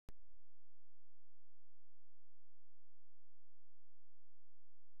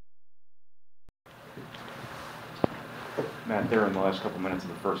Matt, there in the last couple minutes of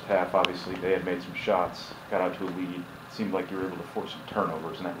the first half, obviously they had made some shots, got out to a lead. It seemed like you were able to force some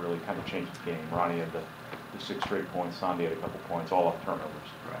turnovers, and that really kind of changed the game. Ronnie had the 6 straight points, Sandy had a couple points, all off turnovers.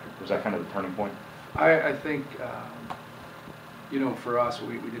 Right. Was that kind of the turning point? I think, you know, for us,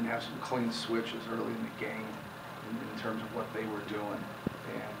 we didn't have some clean switches early in the game in terms of what they were doing,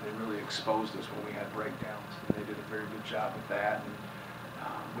 and they really exposed us when we had breakdowns. And they did a very good job with that.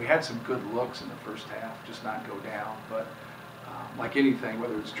 And we had some good looks in the first half, just not go down. But like anything,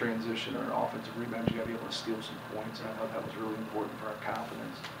 whether it's transition or offensive rebounds, you got to be able to steal some points. And I thought that was really important for our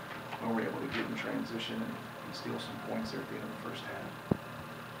confidence when we're able to get in transition and steal some points there at the end of the first half.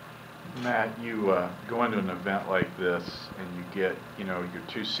 Matt, you go into an event like this and you get, you know, your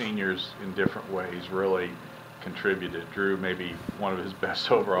 2 seniors in different ways really contributed. Drew maybe one of his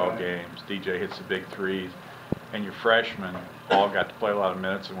best overall games. DJ hits the big threes. And your freshmen all got to play a lot of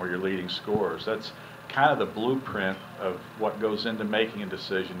minutes and were your leading scorers. That's kind of the blueprint of what goes into making a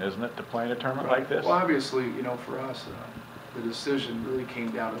decision, isn't it, to play in a tournament like this? Well, obviously, you know, for us, the decision really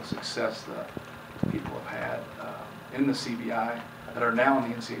came down to the success that people have had in the CBI that are now in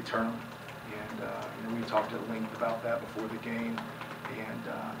the NCAA tournament. And, you know, we talked at length about that before the game.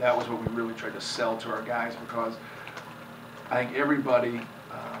 And that was what we really tried to sell to our guys, because I think everybody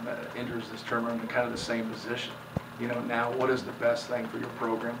that enters this tournament in kind of the same position. You know, now what is the best thing for your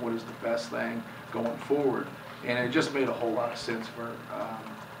program? What is the best thing going forward? And it just made a whole lot of sense for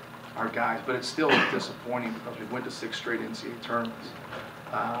our guys. But it's still disappointing because we went to 6 straight NCAA tournaments.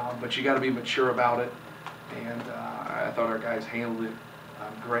 But you got to be mature about it. And I thought our guys handled it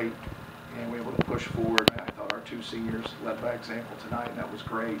great, and we were able to push forward. I thought our 2 seniors led by example tonight, and that was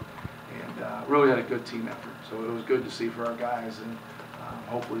great. And really had a good team effort. So it was good to see for our guys, and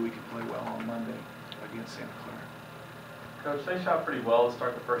hopefully we can play well on Monday against Santa Clara. Coach, they shot pretty well to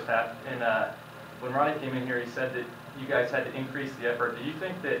start the first half, and when Ronnie came in here, he said that you guys had to increase the effort. Do you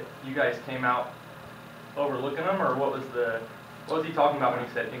think that you guys came out overlooking them, or what was he talking about when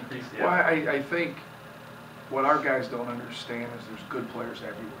he said increase the effort? Well, I think what our guys don't understand is there's good players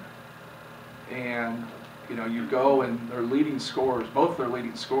everywhere. And, you know, you go and their leading scorers, both their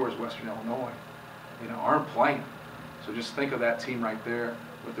leading scorers, Western Illinois, you know, aren't playing. So just think of that team right there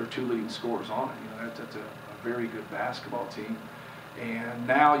with their 2 leading scorers on it. You know, that's a very good basketball team. And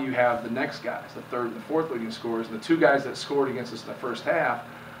now you have the next guys, the 3rd and the 4th leading scorers, and the 2 guys that scored against us in the first half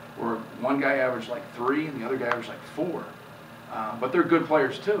were one guy averaged like 3 and the other guy averaged like 4. But they're good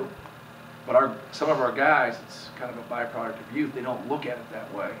players too. But some of our guys, it's kind of a byproduct of youth, they don't look at it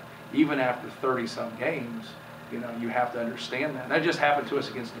that way. Even after 30-some games, you know, you have to understand that. And that just happened to us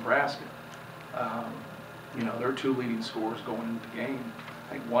against Nebraska. You know, their 2 leading scorers going into the game,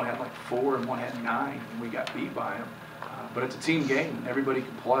 I think one had like 4 and one had 9, and we got beat by them. But it's a team game, and everybody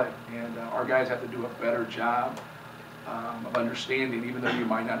can play. And our guys have to do a better job of understanding, even though you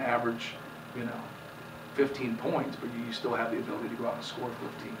might not average, you know, 15 points, but you still have the ability to go out and score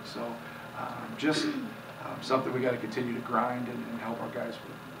 15. So just something we got to continue to grind and help our guys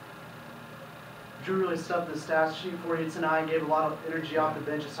with. Drew really stuffed the stats sheet for you tonight, gave a lot of energy off the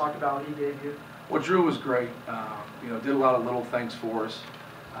bench. Just talk about what he gave you. Well, Drew was great. You know, did a lot of little things for us.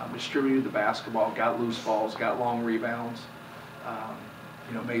 Distributed the basketball, got loose balls, got long rebounds.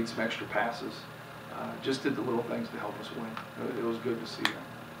 You know, made some extra passes. Just did the little things to help us win. It was good to see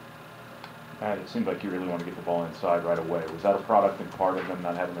that. Matt, it seemed like you really wanted to get the ball inside right away. Was that a product and part of them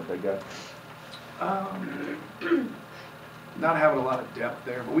not having a big guy? Not having a lot of depth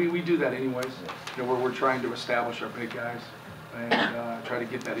there, but we do that anyways. You know, we're trying to establish our big guys and try to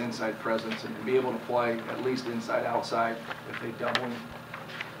get that inside presence and be able to play at least inside, outside if they double him.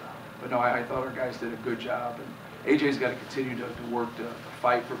 But no, I thought our guys did a good job, and AJ's got to continue to work to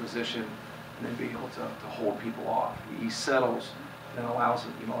fight for position and then be able to hold people off. He settles and allows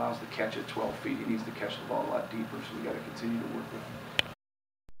to catch at 12 feet. He needs to catch the ball a lot deeper, so we got to continue to work with him.